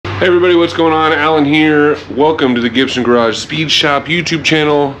Hey everybody, what's going on? Alan here. Welcome to the Gibson Garage Speed Shop YouTube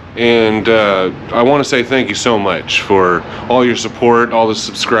channel, and I want to say thank you so much for all your support, all the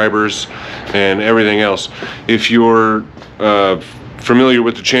subscribers, and everything else. If you're familiar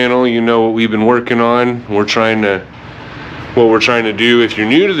with the channel, you know what we've been working on. What we're trying to do. If you're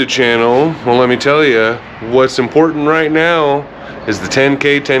new to the channel, well, let me tell you, what's important right now is the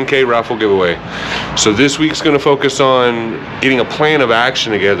 10K raffle giveaway. So this week's going to focus on getting a plan of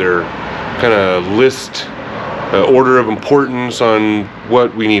action together, kind of list order of importance on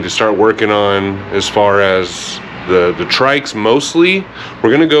what we need to start working on as far as the trikes. Mostly we're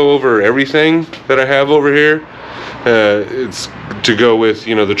going to go over everything that I have over here. It's to go with,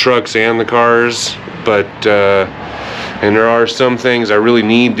 you know, the trucks and the cars, but and there are some things I really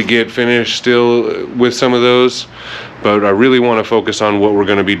need to get finished still with some of those, but I really want to focus on what we're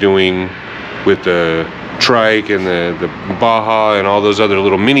going to be doing with the trike and the Baja and all those other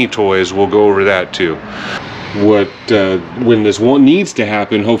little mini toys. We'll go over that too. When this one needs to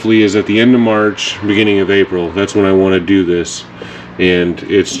happen, hopefully, is at the end of March, beginning of April. That's when I want to do this, and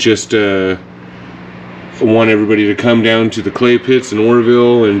it's just I want everybody to come down to the clay pits in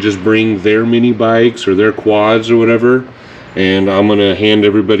Orville and just bring their mini bikes or their quads or whatever, and I'm gonna hand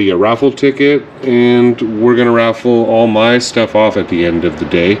everybody a raffle ticket, and we're gonna raffle all my stuff off at the end of the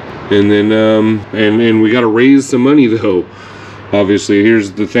day. And then and we got to raise some money though. Obviously,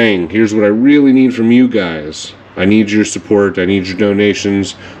 here's the thing, here's what I really need from you guys. I need your support, I need your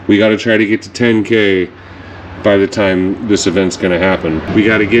donations. We got to try to get to 10K by the time this event's gonna happen. We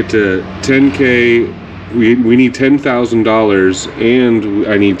got to get to 10K. We need $10,000, and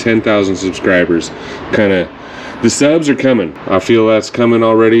I need 10,000 subscribers. The subs are coming. I feel that's coming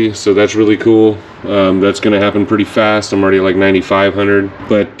already, so that's really cool. That's gonna happen pretty fast. I'm already like 9,500.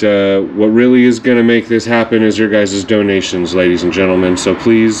 But what really is gonna make this happen is your guys' donations, ladies and gentlemen. So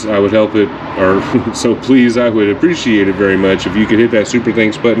please, I would help it, or so please, I would appreciate it very much if you could hit that super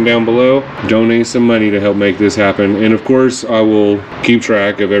thanks button down below. Donate some money to help make this happen, and of course, I will keep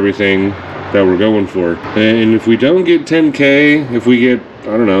track of everything that we're going for. And if we don't get 10K, if we get,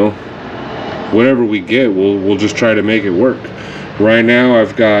 I don't know, whatever we get, we'll just try to make it work. Right now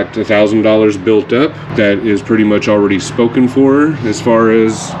I've got $1,000 built up that is pretty much already spoken for, as far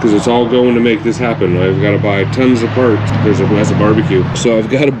as, because it's all going to make this happen. I've got to buy tons of parts. That's a barbecue, so I've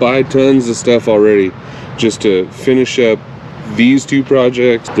got to buy tons of stuff already just to finish up these two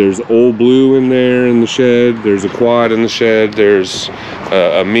projects. There's Old Blue in there in the shed, there's a quad in the shed, there's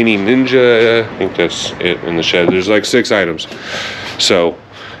a mini Ninja, I think that's it in the shed. There's like 6 items. So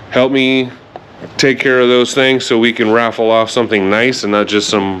help me take care of those things so we can raffle off something nice and not just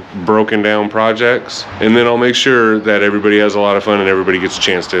some broken down projects, and then I'll make sure that everybody has a lot of fun and everybody gets a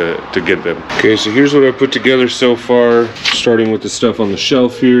chance to get them. Okay, so here's what I put together so far, starting with the stuff on the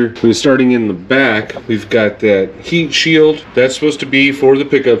shelf here. Starting in the back, we've got that heat shield. That's supposed to be for the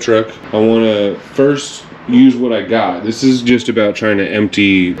pickup truck. I want to first use what I got. This is just about trying to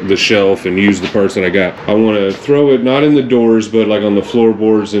empty the shelf and use the parts that I got. I want to throw it not in the doors, but like on the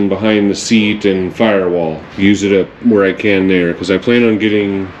floorboards and behind the seat and firewall. Use it up where I can there, because I plan on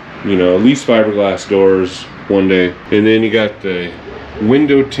getting, you know, at least fiberglass doors one day. And then you got the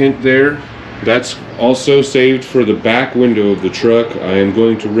window tint there. That's also saved for the back window of the truck. I am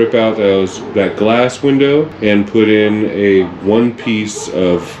going to rip out that glass window and put in a one piece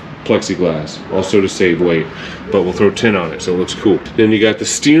of plexiglass, also to save weight, but we'll throw tin on it so it looks cool. Then you got the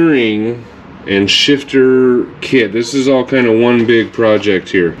steering and shifter kit. This is all kind of one big project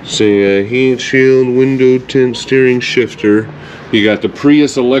here. So you got heat shield, window tint, steering shifter. You got the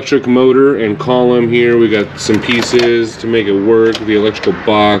Prius electric motor and column here. We got some pieces to make it work, the electrical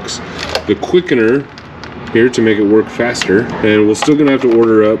box, the quickener here to make it work faster, and we're still gonna have to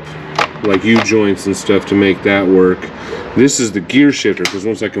order up like U-joints and stuff to make that work. This is the gear shifter, because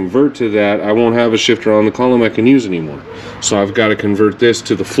once I convert to that, I won't have a shifter on the column I can use anymore. So I've got to convert this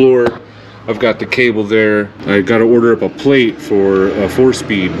to the floor. I've got the cable there. I got to order up a plate for a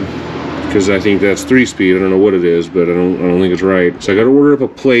 4-speed, because I think that's 3-speed. I don't know what it is, but I don't think it's right. So I got to order up a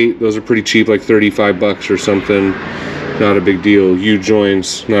plate. Those are pretty cheap, like 35 bucks or something. Not a big deal.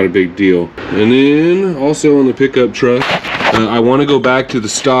 U-joints, not a big deal. And then also on the pickup truck, I want to go back to the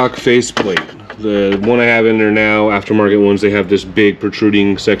stock faceplate. The one I have in there now, aftermarket ones, they have this big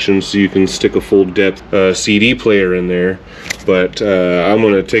protruding section so you can stick a full depth CD player in there. But I'm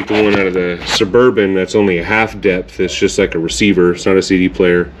going to take the one out of the Suburban that's only a half depth. It's just like a receiver. It's not a CD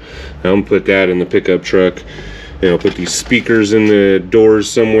player. I'm going to put that in the pickup truck. And I'll put these speakers in the doors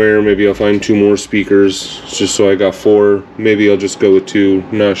somewhere. Maybe I'll find 2 more speakers just so I got 4. Maybe I'll just go with 2.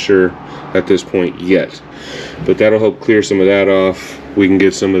 Not sure at this point yet. But that'll help clear some of that off. we can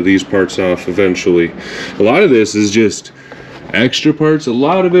get some of these parts off eventually. A lot of this is just extra parts. A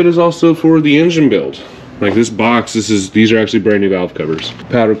lot of it is also for the engine build. Like this box, these are actually brand new valve covers,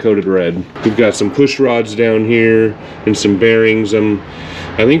 powder coated red. We've got some push rods down here and some bearings.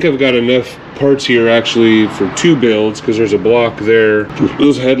 I think I've got enough parts here actually for 2 builds, because there's a block there.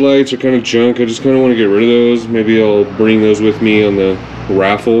 Those headlights are kind of junk. I just kind of want to get rid of those. Maybe I'll bring those with me on the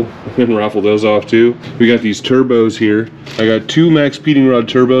raffle and raffle those off too. We got these turbos here. I got 2 max speeding rod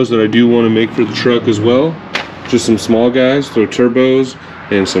turbos that I do want to make for the truck as well. Just some small guys, throw turbos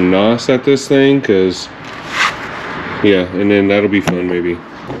and some NOS at this thing, because yeah, and then that'll be fun maybe.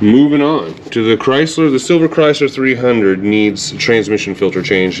 Moving on to the Chrysler, the silver Chrysler 300 needs a transmission filter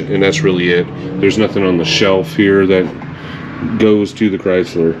change, and that's really it. There's nothing on the shelf here that goes to the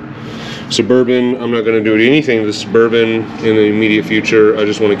Chrysler. Suburban, I'm not going to do anything to the Suburban in the immediate future. I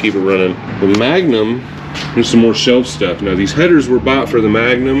just want to keep it running. The Magnum, there's some more shelf stuff. Now these headers were bought for the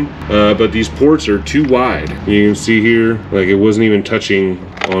Magnum, but these ports are too wide. You can see here, like it wasn't even touching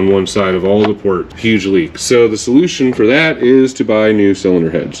on one side of all the port. Huge leak. So the solution for that is to buy new cylinder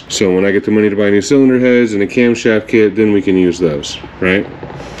heads. So when I get the money to buy new cylinder heads and a camshaft kit, then we can use those, right?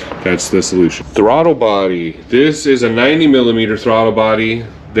 That's the solution. Throttle body. This is a 90mm throttle body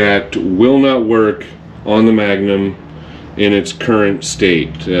that will not work on the Magnum in its current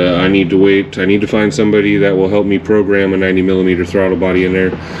state. I need to wait. I need to find somebody that will help me program a 90mm throttle body in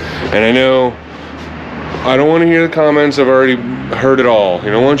there. And I know I don't want to hear the comments. I've already heard it all.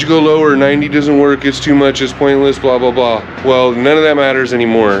 You know, why don't you go lower? 90 doesn't work. It's too much. It's pointless. Blah, blah, blah. Well, none of that matters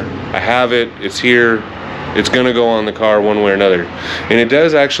anymore. I have it. It's here. It's going to go on the car one way or another. And it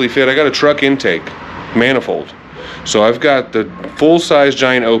does actually fit. I got a truck intake manifold. So I've got the full-size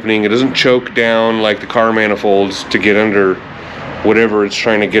giant opening. It doesn't choke down like the car manifolds to get under whatever it's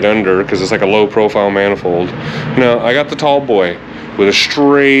trying to get under, because it's like a low-profile manifold. No, I got the tall boy with a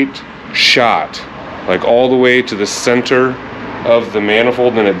straight shot, like all the way to the center of the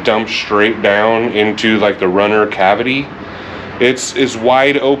manifold, and it dumps straight down into like the runner cavity. It's as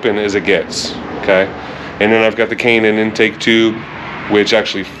wide open as it gets, okay? And then I've got the K&N intake tube, which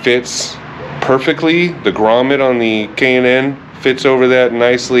actually fits perfectly. The grommet on the K&N fits over that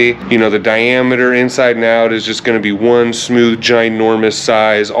nicely. You know, the diameter inside and out is just going to be one smooth, ginormous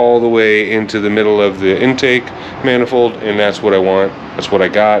size all the way into the middle of the intake manifold, and that's what I want. That's what I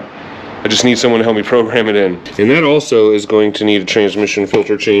got. I just need someone to help me program it in. And that also is going to need a transmission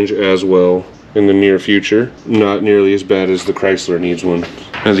filter change as well in the near future. Not nearly as bad as the Chrysler needs one.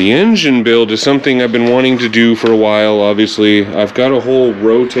 Now the engine build is something I've been wanting to do for a while. Obviously, I've got a whole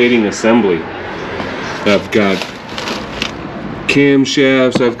rotating assembly. I've got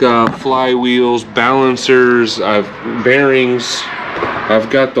camshafts, I've got flywheels, balancers, I've bearings. I've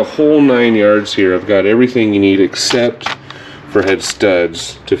got the whole 9 yards here. I've got everything you need except for head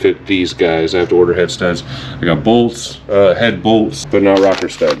studs to fit these guys. I have to order head studs. I got bolts, head bolts, but not rocker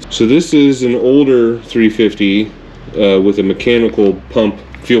studs. So this is an older 350 with a mechanical pump,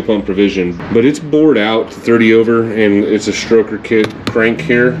 fuel pump provision, but it's bored out 30 over, and it's a stroker kit crank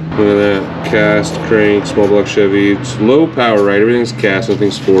here. Look at that, cast, crank, small block Chevy. It's low power, right? Everything's cast,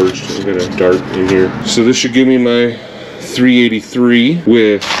 nothing's forged. I've got a dart in here. So this should give me my 383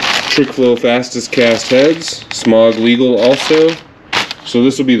 with trick flow fastest cast heads, smog legal also. So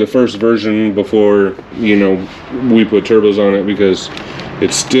this will be the first version before, you know, we put turbos on it, because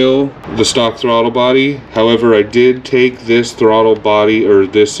it's still the stock throttle body. However, I did take this throttle body, or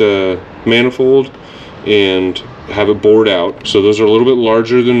this manifold, and have it bored out. So those are a little bit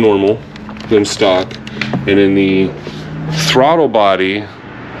larger than normal, than stock. And in the throttle body,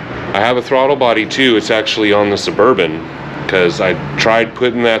 I have a throttle body too. It's actually on the Suburban, because I tried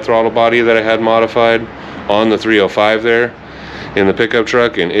putting that throttle body that I had modified on the 305 there in the pickup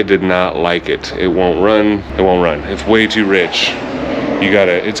truck, and it did not like it. It won't run. It won't run. It's way too rich.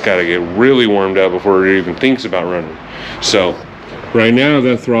 It's gotta get really warmed up before it even thinks about running. So right now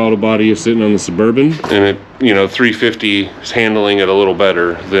that throttle body is sitting on the Suburban, and it, you know, 350 is handling it a little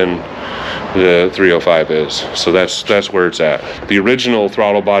better than the 305 is. So that's where it's at. The original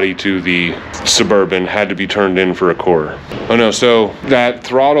throttle body to the Suburban had to be turned in for a core. Oh no, so that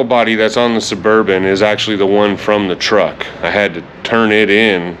throttle body that's on the Suburban is actually the one from the truck. I had to turn it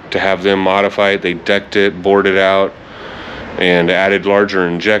in to have them modify it. They decked it, bored it out, and added larger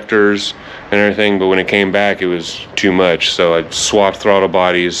injectors and everything, but when it came back it was too much, so I swapped throttle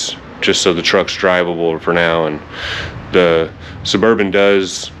bodies just so the truck's drivable for now. And the Suburban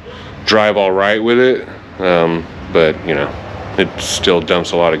does drive all right with it, but you know, it still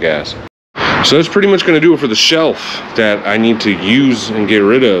dumps a lot of gas. So that's pretty much going to do it for the shelf that I need to use and get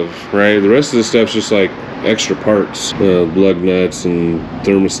rid of, right? The rest of the stuff's just like extra parts, lug nuts and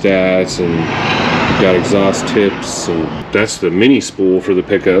thermostats, and got exhaust tips, and that's the mini spool for the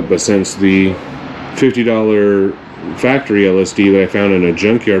pickup. But since the $50 factory LSD that I found in a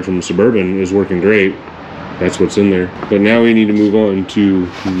junkyard from Suburban is working great, that's what's in there. But now we need to move on to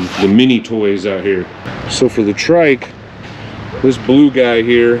the mini toys out here. So for the trike, this blue guy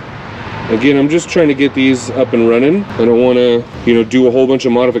here, again, I'm just trying to get these up and running. I don't want to, you know, do a whole bunch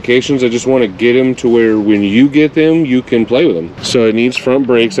of modifications. I just want to get them to where when you get them, you can play with them. So it needs front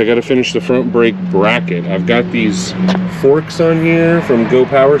brakes. I got to finish the front brake bracket. I've got these forks on here from Go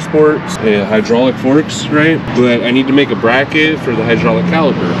Power Sports, hydraulic forks, right? But I need to make a bracket for the hydraulic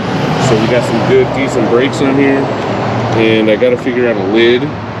caliper. So we got some good, decent brakes on here. And I got to figure out a lid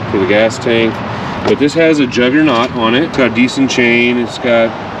for the gas tank. But this has a juggernaut on it. It's got a decent chain. It's got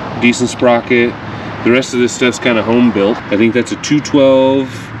decent sprocket. The rest of this stuff's kind of home built. I think that's a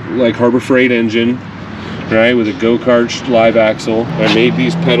 212 like Harbor Freight engine, right, with a go-kart live axle. I made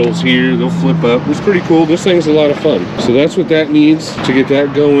these pedals here. They'll flip up. It's pretty cool. This thing's a lot of fun. So that's what that needs to get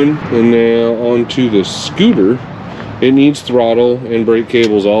that going. And now onto the scooter. It needs throttle and brake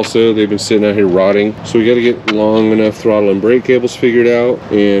cables also. They've been sitting out here rotting. So we got to get long enough throttle and brake cables figured out.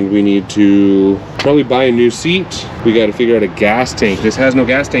 And we need to probably buy a new seat. We got to figure out a gas tank. This has no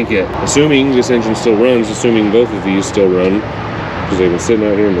gas tank yet. Assuming this engine still runs, assuming both of these still run, because they've been sitting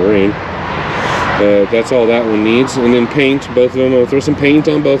out here in the rain. That's all that one needs. And then paint both of them. I'll throw some paint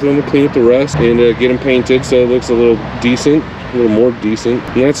on both of them to clean up the rust and get them painted so it looks a little decent. A little more decent.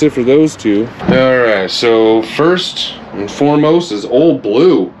 And that's it for those two. Alright, so first and foremost is Old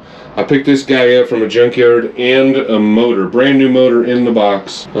Blue. I picked this guy up from a junkyard and a motor. Brand new motor in the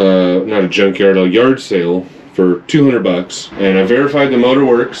box. Not a junkyard, a yard sale for 200 bucks. And I verified the motor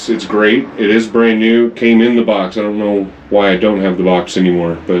works. It's great. It is brand new. Came in the box. I don't know why I don't have the box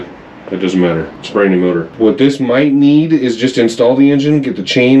anymore, but it doesn't matter. It's a brand new motor. What this might need is just install the engine, get the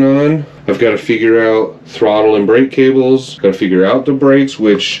chain on. I've got to figure out throttle and brake cables. Got to figure out the brakes,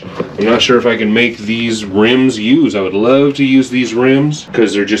 which I'm not sure if I can make these rims use. I would love to use these rims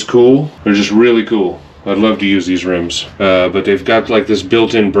because they're just cool. They're just really cool. I'd love to use these rims, but they've got like this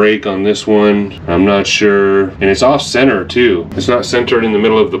built-in brake on this one. I'm not sure, and it's off center too. It's not centered in the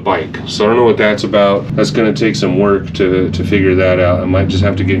middle of the bike, so I don't know what that's about. That's gonna take some work to figure that out. I might just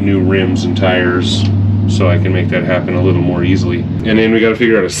have to get new rims and tires so I can make that happen a little more easily. And then we got to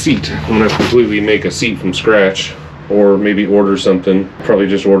figure out a seat. I'm gonna have to completely make a seat from scratch, or maybe order something. Probably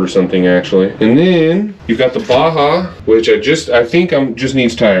just order something actually. And then you've got the Baja, which I think just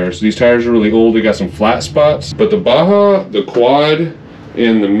needs tires. These tires are really old. They got some flat spots, but the Baja, the Quad,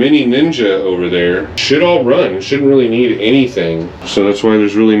 and the Mini Ninja over there should all run. Shouldn't really need anything. So that's why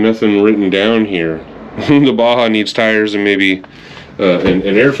there's really nothing written down here. The Baja needs tires and maybe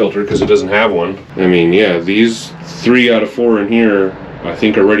an air filter because it doesn't have one. I mean, yeah, these 3 out of 4 in here I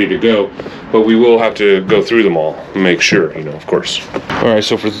think are ready to go, but we will have to go through them all and make sure, you know, of course. All right,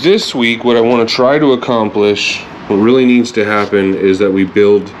 so for this week, what I want to try to accomplish, what really needs to happen is that we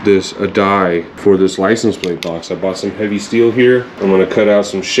build a die for this license plate box. I bought some heavy steel here. I'm going to cut out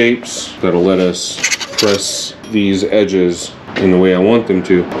some shapes that'll let us press these edges in the way I want them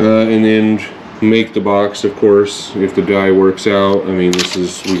to, and then make the box, of course, if the die works out. I mean,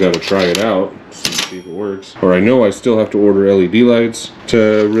 we got to try it out, see if it works. Or I know I still have to order LED lights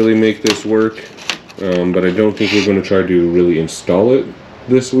to really make this work, but I don't think we're going to try to really install it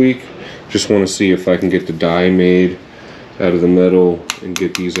this week. Just want to see if I can get the die made out of the metal and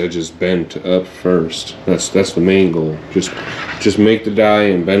get these edges bent up first. That's the main goal. Just make the die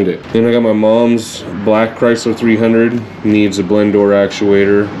and bend it. Then I got my mom's black Chrysler 300. Needs a blend door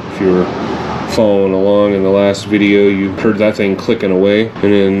actuator. If you were following along in the last video, you heard that thing clicking away.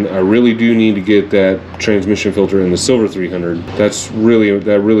 And then I really do need to get that transmission filter in the silver 300. I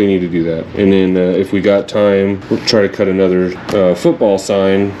really need to do that. And then if we got time, we'll try to cut another football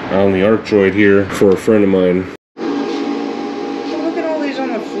sign on the arc droid here for a friend of mine. Look at all these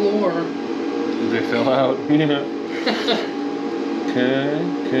on the floor. They fell out. Yeah.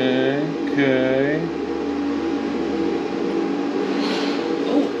 Okay.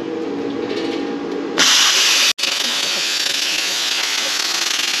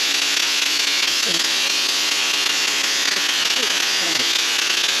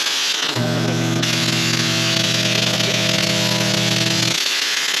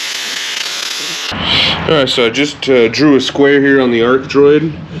 Alright, so I just drew a square here on the arc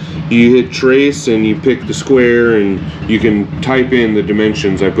droid. You hit trace and you pick the square and you can type in the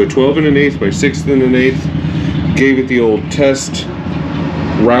dimensions. I put 12 1/8 by 6 1/8. Gave it the old test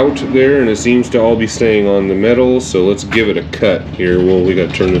route there, and it seems to all be staying on the metal, so let's give it a cut here. Well, we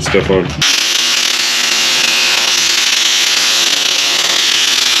gotta turn this stuff on.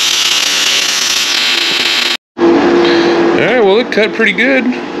 Alright, well it cut pretty good.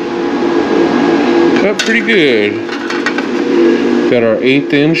 Cut pretty good. Got our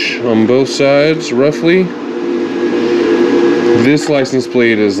 1/8 inch on both sides, roughly. This license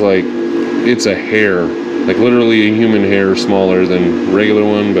plate is like, it's a hair. Like literally a human hair smaller than regular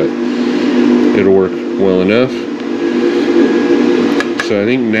one, but it'll work well enough. So I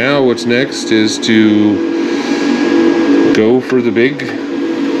think now what's next is to go for the big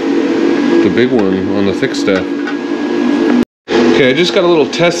one on the thick stuff. Okay, I just got a little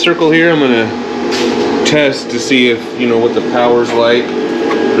test circle here. I'm gonna test to see if, you know, what the power's like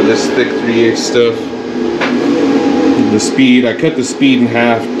for this thick 3/8 stuff. The speed, I cut the speed in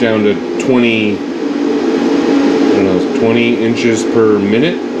half down to 20 inches per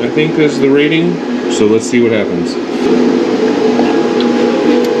minute, I think is the rating. So let's see what happens.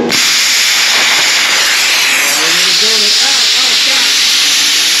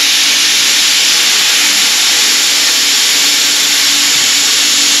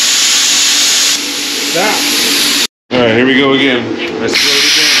 Stop. All right, here we go again. I slowed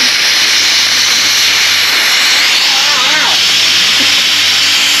it down.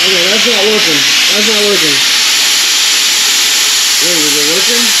 Okay, that's not working. That's not working. Wait, is it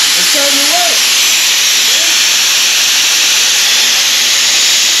working? It's starting to work.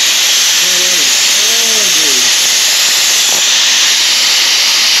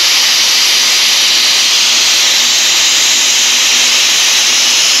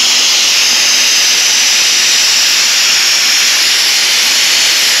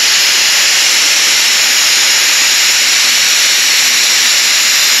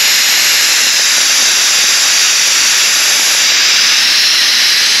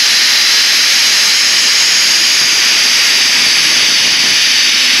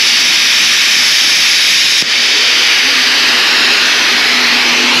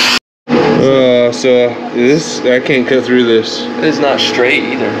 So this, I can't cut through this. It's not straight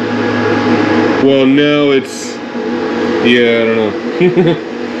either. Well, no, it's, yeah, I don't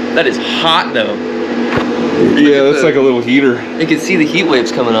know. That is hot though. Yeah, that's like a little heater. You can see the heat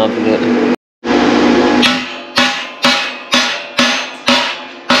waves coming off of it.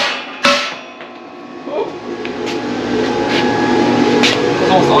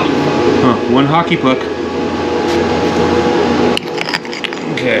 Huh, one hockey puck.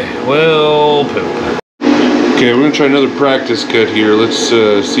 Okay, well, poop. Okay, we're gonna try another practice cut here. Let's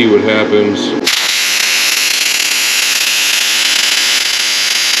see what happens.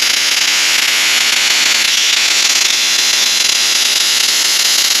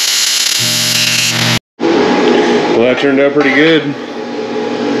 Well, that turned out pretty good.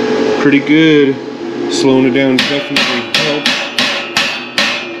 Pretty good. Slowing it down definitely helped.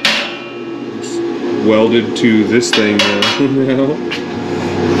 It's welded to this thing now.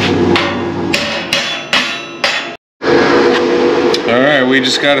 Alright, we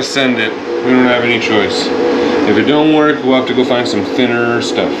just gotta send it. We don't have any choice. If it don't work, we'll have to go find some thinner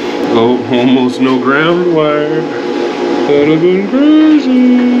stuff. Oh, almost no ground wire. That have been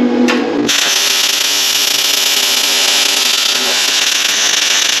crazy.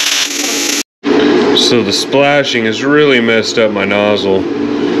 So the splashing has really messed up my nozzle.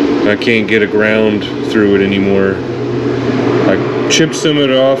 I can't get a ground through it anymore. I chipped some of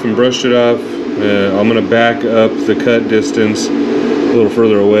it off and brushed it off. I'm gonna back up the cut distance a little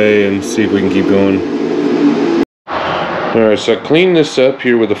further away and see if we can keep going. Alright, so I cleaned this up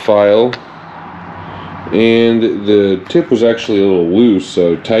here with a file, and the tip was actually a little loose,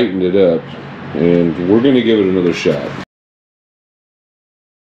 so I tightened it up, and we're gonna give it another shot.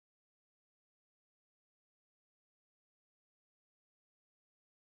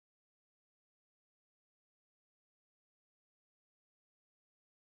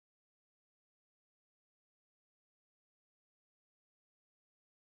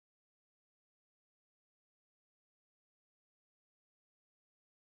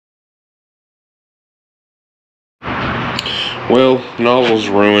 Well, nozzle's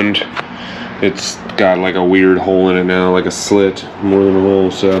ruined. It's got like a weird hole in it now, like a slit more than a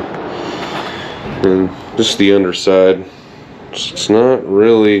hole, so. And just the underside. It's not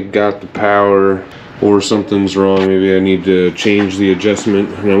really got the power, or something's wrong. Maybe I need to change the adjustment.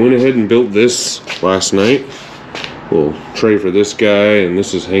 And I went ahead and built this last night. Little tray for this guy, and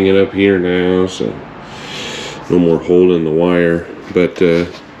this is hanging up here now, so no more holding the wire. But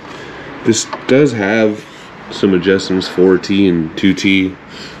this does have some adjustments, 4T and 2T.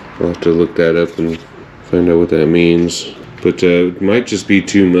 I'll have to look that up and find out what that means. but it might just be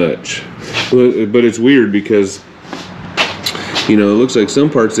too much. But it's weird because, you know, it looks like some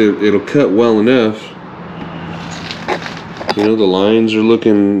parts it'll cut well enough. You know, the lines are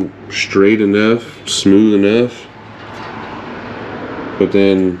looking straight enough, smooth enough. But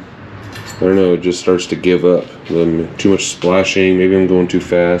then, I don't know, it just starts to give up. Too much splashing, maybe I'm going too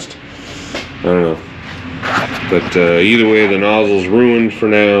fast. I don't know. But either way, the nozzle's ruined for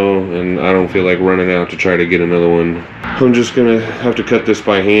now, and I don't feel like running out to try to get another one. I'm just gonna have to cut this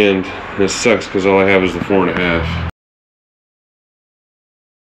by hand. This sucks because all I have is the 4.5.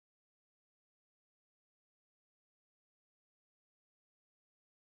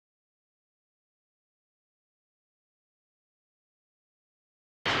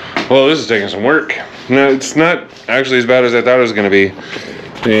 Well, this is taking some work. No, it's not actually as bad as I thought it was gonna be.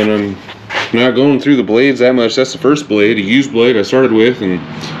 And I'm not going through the blades that much. That's the first blade, a used blade I started with, and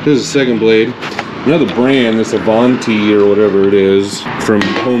this is the second blade. Another brand, this Avanti or whatever it is, from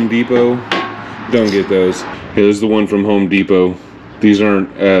Home Depot. Don't get those. Here's the one from Home Depot. These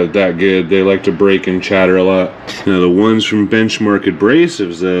aren't that good. They like to break and chatter a lot. Now the ones from Benchmark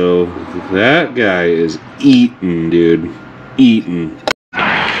Abrasives though, that guy is eating, dude. Eating.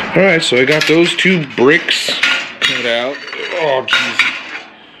 Alright, so I got those 2 bricks cut out. Oh, jeez.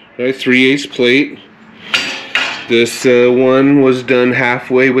 Right, 3/8 plate. This one was done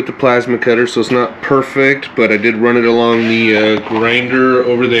halfway with the plasma cutter, so it's not perfect, but I did run it along the grinder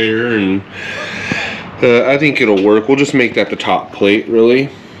over there, and I think it'll work. We'll just make that the top plate, really.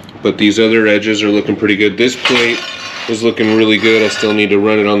 But these other edges are looking pretty good. This plate is looking really good. I still need to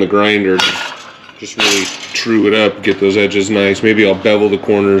run it on the grinder. Just really true it up, get those edges nice. Maybe I'll bevel the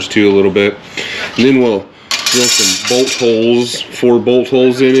corners too a little bit. And then we'll drill some bolt holes, 4 bolt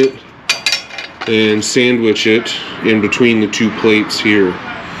holes in it, and sandwich it in between the 2 plates here.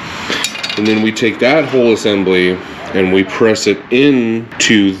 And then we take that whole assembly and we press it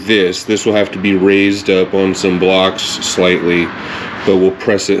into this. This will have to be raised up on some blocks slightly, but we'll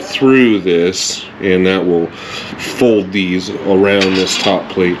press it through this, and that will fold these around this top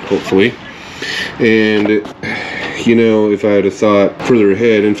plate, hopefully. And, you know, if I had a thought further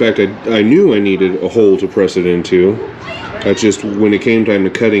ahead, in fact, I knew I needed a hole to press it into. I just, when it came time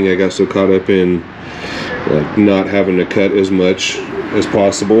to cutting, I got so caught up in like not having to cut as much as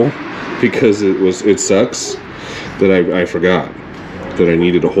possible because it sucks that I forgot that I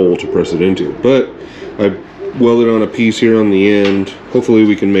needed a hole to press it into. But I welded on a piece here on the end. Hopefully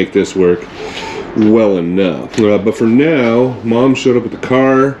we can make this work well enough. But for now, Mom showed up at the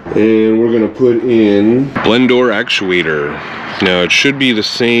car, and we're gonna put in blend door actuator. Now it should be the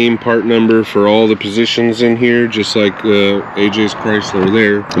same part number for all the positions in here, just like AJ's Chrysler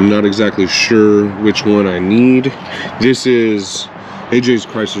there. I'm not exactly sure which one I need. This is AJ's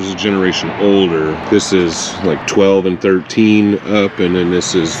Chrysler's a generation older. This is like 12 and 13 up, and then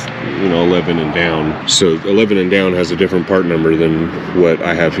this is, you know, 11 and down. So 11 and down has a different part number than what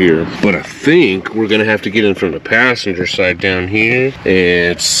I have here. But I think we're gonna have to get in from the passenger side down here.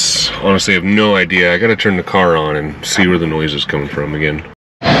 It's honestly, I have no idea. I gotta turn the car on and see where the noise is coming from again.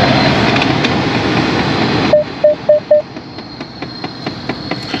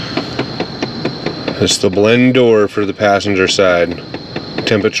 It's the blend door for the passenger side.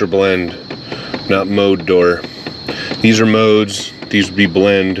 Temperature blend, not mode door. These are modes, these would be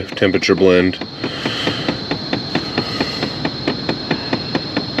blend, temperature blend.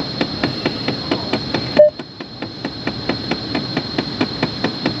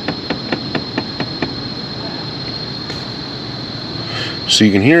 So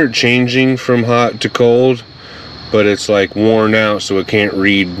you can hear it changing from hot to cold, but it's like worn out, so it can't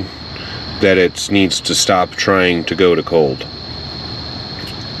read that it needs to stop trying to go to cold.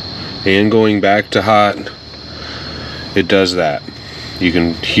 And going back to hot, it does that. You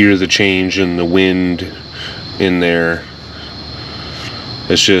can hear the change in the wind in there.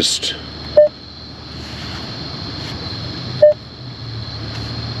 It's just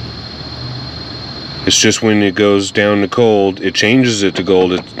when it goes down to cold, it changes it to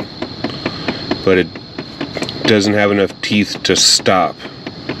gold, but it doesn't have enough teeth to stop,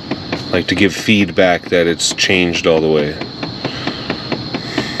 like to give feedback that it's changed all the way.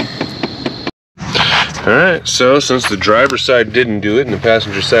 Alright, so since the driver's side didn't do it and the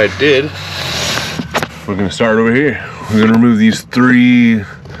passenger side did, we're going to start over here. We're going to remove these 3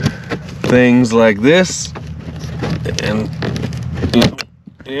 things like this. And,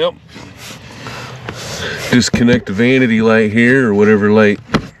 yep. Disconnect the vanity light here, or whatever light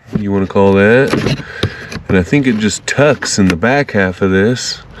you want to call that. And I think it just tucks in the back half of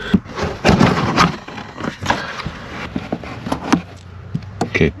this.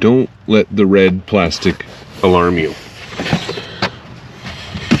 Okay, don't let the red plastic alarm you.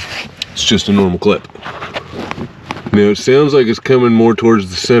 it's just a normal clip. Now it sounds like it's coming more towards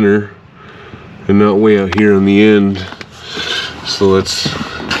the center and not way out here on the end. So let's,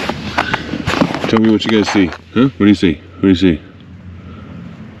 tell me what you guys see. Huh? What do you see? What do you see?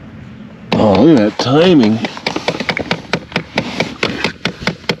 Oh, look at that timing.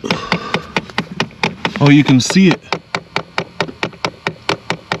 Oh, you can see it.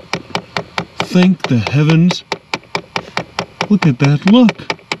 Thank the heavens. Look at that, look.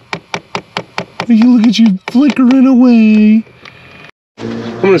 Look at you flickering away.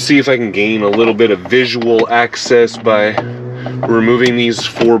 I'm gonna see if I can gain a little bit of visual access by removing these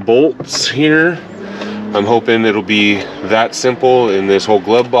 4 bolts here. I'm hoping it'll be that simple and this whole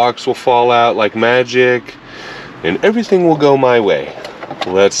glove box will fall out like magic and everything will go my way.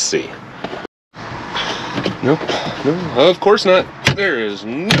 Let's see. Nope, no, of course not. There is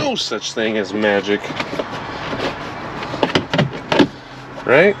no such thing as magic.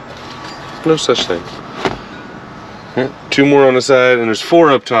 Right? No such thing. Yeah, 2 more on the side, and there's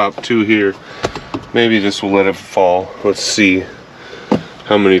 4 up top, 2 here. Maybe this will let it fall. Let's see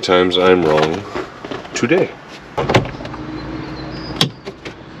how many times I'm wrong today.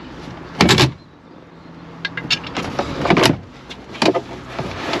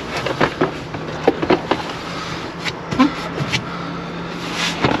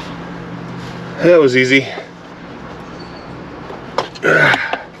 That was easy.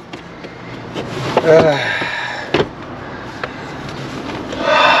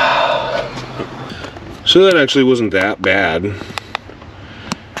 So that actually wasn't that bad.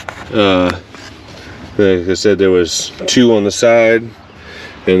 Like I said, there was 2 on the side, and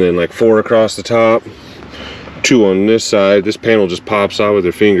then like 4 across the top, 2 on this side. This panel just pops out with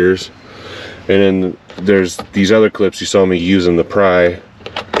their fingers, and then there's these other clips you saw me using the pry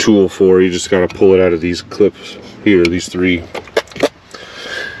tool for. You just gotta pull it out of these clips here, these 3.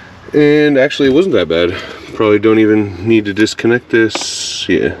 And actually it wasn't that bad. Probably don't even need to disconnect this.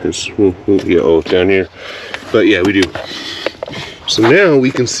 Yeah, it's yeah, oh, down here. But yeah, we do. So now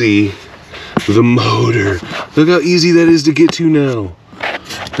we can see the motor. Look how easy that is to get to now.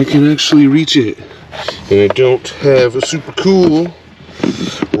 I can actually reach it. And I don't have a super cool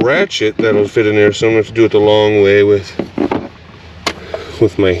ratchet that'll fit in there, so I'm gonna have to do it the long way with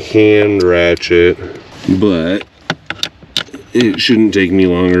my hand ratchet. But it shouldn't take me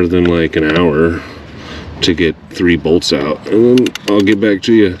longer than like an hour to get 3 bolts out, and then I'll get back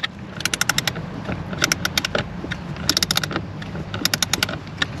to you.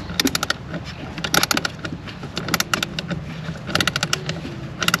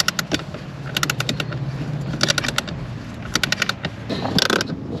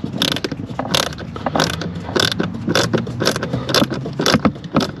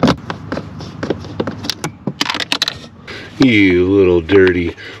 You little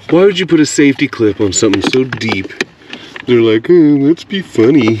dirty. Why would you put a safety clip on something so deep? They're like, oh, let's be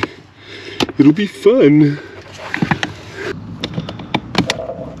funny. It'll be fun.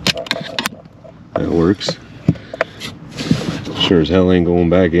 That works. Sure as hell ain't going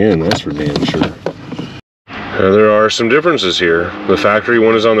back in, that's for damn sure. Now, there are some differences here. The factory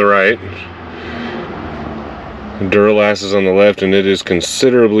one is on the right. Duralast is on the left, and it is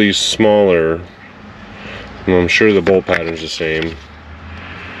considerably smaller. I'm sure the bolt pattern's the same.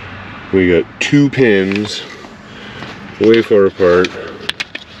 We got 2 pins way far apart.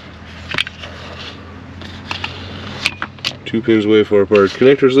 2 pins way far apart.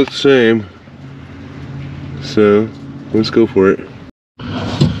 Connectors look the same. So let's go for it.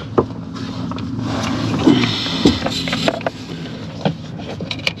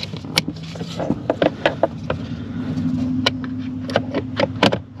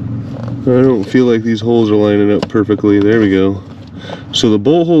 I don't feel like these holes are lining up perfectly. There we go. So the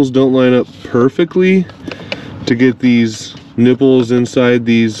bolt holes don't line up perfectly to get these nipples inside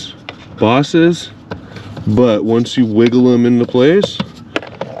these bosses, but once you wiggle them into place,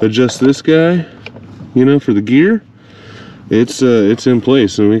 adjust this guy, you know, for the gear, it's in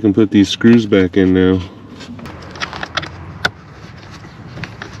place, and we can put these screws back in now.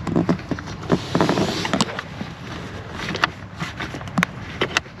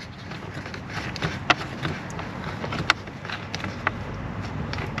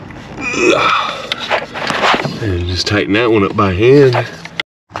 And just tighten that one up by hand.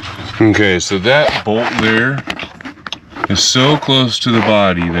 Okay, so that bolt there is so close to the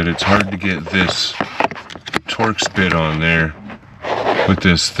body that it's hard to get this Torx bit on there with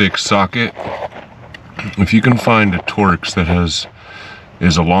this thick socket. If you can find a Torx that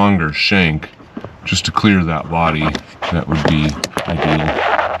is a longer shank, just to clear that body, that would be ideal.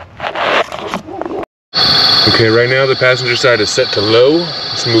 Okay, right now the passenger side is set to low.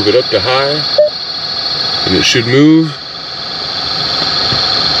 Let's move it up to high, and it should move.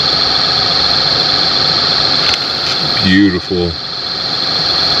 Beautiful.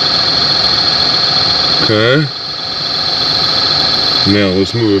 Okay. Now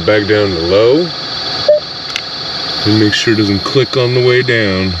let's move it back down to low, and make sure it doesn't click on the way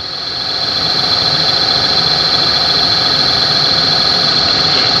down.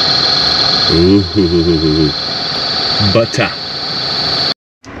 Ooh, butter.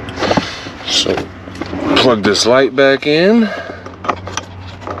 So, plug this light back in.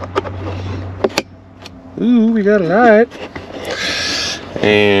 Ooh, we got a light.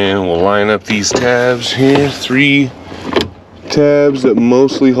 And we'll line up these tabs here. 3 tabs that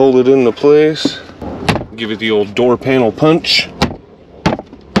mostly hold it into place. Give it the old door panel punch.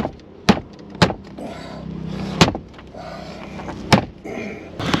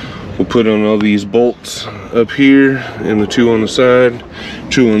 We'll put on all these bolts up here and the 2 on the side,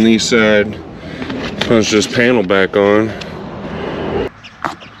 2 on these side. Punch this panel back on.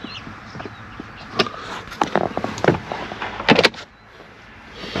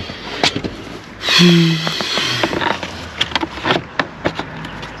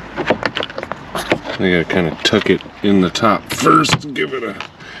 I gotta kind of tuck it in the top first, give it a,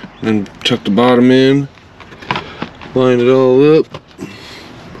 then tuck the bottom in, line it all up.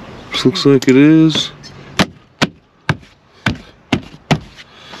 This looks like it is.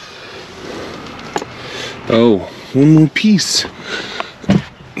 Oh, one more piece.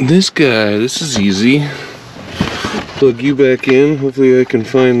 This guy, this is easy. Plug you back in. Hopefully I can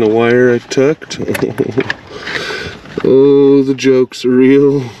find the wire I tucked. Oh, the jokes are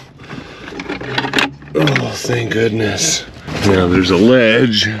real. Oh, thank goodness. Now there's a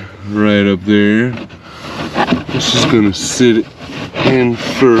ledge right up there. This is gonna sit in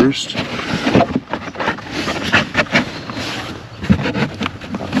first.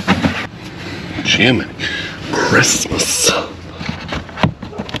 Jiminy Christmas.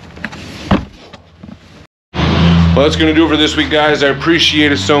 Well, that's going to do it for this week, guys. I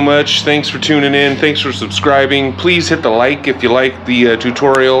appreciate it so much. Thanks for tuning in. Thanks for subscribing. Please hit the like if you like the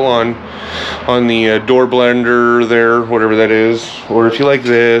tutorial on the door blender there, whatever that is. Or if you like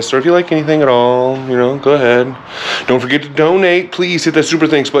this, or if you like anything at all, you know, go ahead. Don't forget to donate. Please hit that super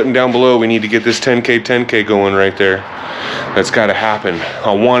thanks button down below. We need to get this 10K going right there. That's got to happen.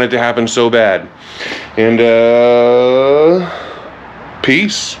 I want it to happen so bad. And,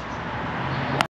 peace.